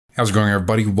How's it going,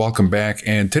 everybody? Welcome back,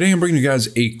 and today I'm bringing you guys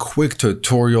a quick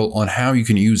tutorial on how you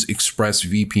can use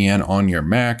ExpressVPN on your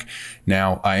Mac.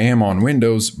 Now, I am on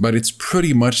Windows, but it's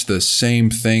pretty much the same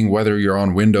thing whether you're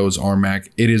on Windows or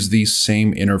Mac. It is the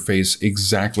same interface,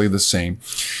 exactly the same.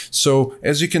 So,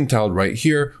 as you can tell right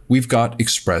here, we've got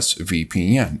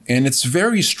ExpressVPN, and it's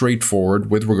very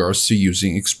straightforward with regards to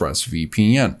using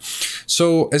ExpressVPN.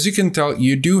 So, as you can tell,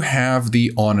 you do have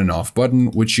the on and off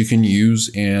button, which you can use,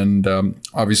 and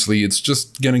obviously it's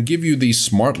just going to give you the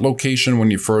smart location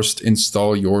when you first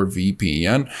install your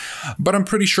VPN, but I'm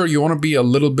pretty sure you want to be a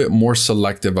little bit more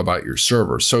selective about your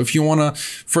server. So if you want to,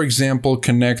 for example,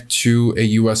 connect to a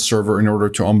US server in order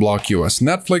to unblock US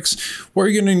Netflix, what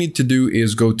you're going to need to do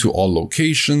is go to all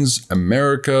locations,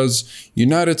 Americas,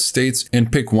 United States,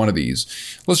 and pick one of these.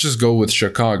 Let's just go with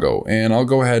Chicago, and I'll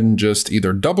go ahead and just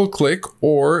either double click,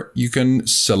 or you can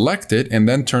select it and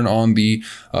then turn on the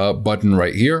button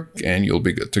right here, and you'll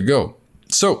be good to go.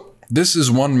 So this is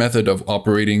one method of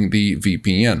operating the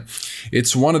VPN.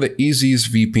 It's one of the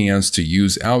easiest VPNs to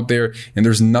use out there, and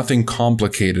there's nothing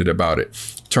complicated about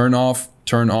it. Turn off,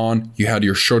 turn on, you had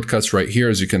your shortcuts right here,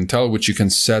 as you can tell, which you can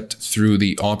set through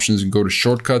the options and go to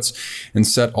shortcuts and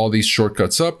set all these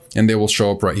shortcuts up, and they will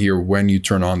show up right here when you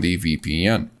turn on the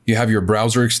VPN. You have your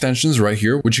browser extensions right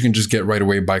here, which you can just get right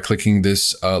away by clicking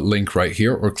this link right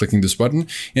here or clicking this button.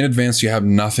 In advance, you have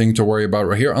nothing to worry about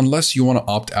right here, unless you want to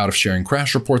opt out of sharing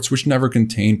crash reports, which never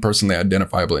contain personally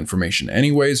identifiable information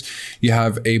anyways. You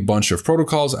have a bunch of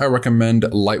protocols. I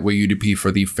recommend lightweight UDP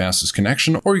for the fastest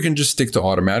connection, or you can just stick to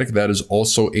automatic. That is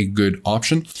also a good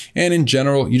option. And in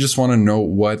general, you just want to know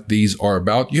what these are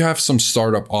about. You have some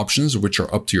startup options, which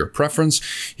are up to your preference.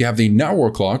 You have the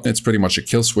network lock. It's pretty much a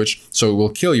kill switch, so it will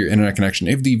kill your internet connection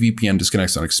if the VPN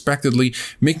disconnects unexpectedly,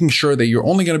 making sure that you're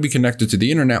only going to be connected to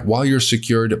the internet while you're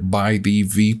secured by the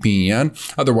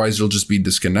VPN. Otherwise, you'll just be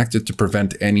disconnected to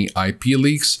prevent any IP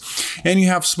leaks. And you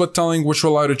have split tunneling, which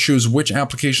will allow you to choose which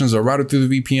applications are routed through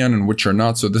the VPN and which are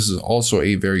not. So this is also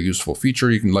a very useful feature.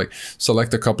 You can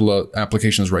select a couple of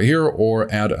applications right here,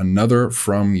 or add another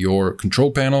from your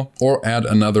control panel, or add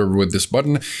another with this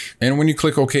button. And when you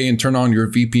click OK and turn on your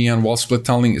VPN while split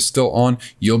tunneling is still on,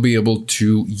 you'll be able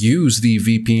to use the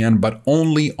VPN, but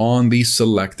only on the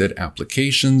selected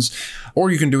applications. Or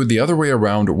you can do it the other way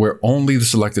around, where only the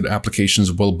selected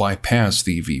applications will bypass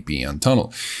the VPN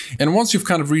tunnel. And once you've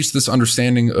kind of reached this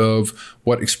understanding of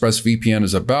what ExpressVPN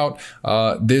is about,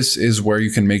 this is where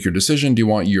you can make your decision. Do you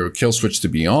want your kill switch to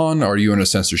be on? Are you in a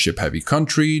censorship heavy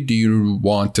country? Do you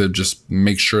want to just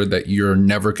make sure that you're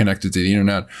never connected to the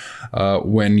internet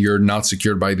when you're not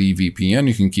secured by the VPN?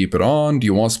 You can keep it on. Do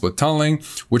you want split tunneling?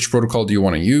 Which protocol do you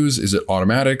want to use? Is it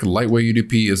automatic? Lightweight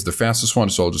UDP is the fastest one,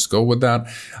 so I'll just go with that.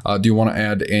 Do you want to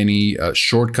add any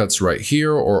shortcuts right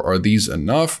here, or are these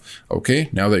enough? Okay,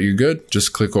 now that you're good,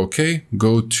 just click OK.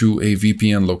 Go to a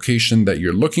VPN location that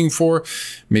you're looking for,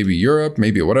 maybe Europe,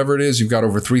 maybe whatever it is. You've got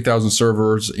over 3,000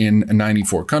 servers in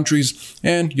 94 countries,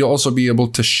 and you'll also be able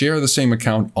to share the same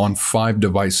account on 5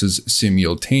 devices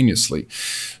simultaneously.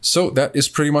 So that is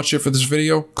pretty much it for this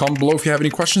video. Comment below if you have any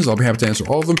questions. I'll be happy to answer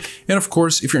all of them. And of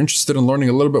course, if you're interested in learning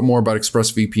a little bit more about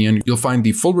ExpressVPN, you'll find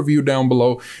the full review down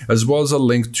below, as well as a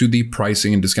link to the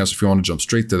pricing and discounts if you want to jump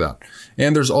straight to that.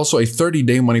 And there's also a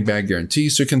 30-day money-back guarantee,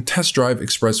 so you can test drive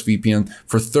ExpressVPN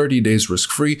for 30 days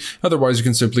risk-free. Otherwise, you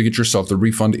can simply get yourself the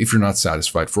refund if you're not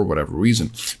satisfied for whatever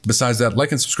reason. Besides that,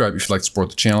 like and subscribe if you'd like to support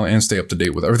the channel and stay up to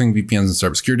date with everything VPNs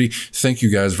and cybersecurity. Thank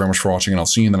you guys very much for watching, and I'll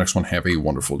see you in the next one. Have a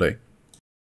wonderful day.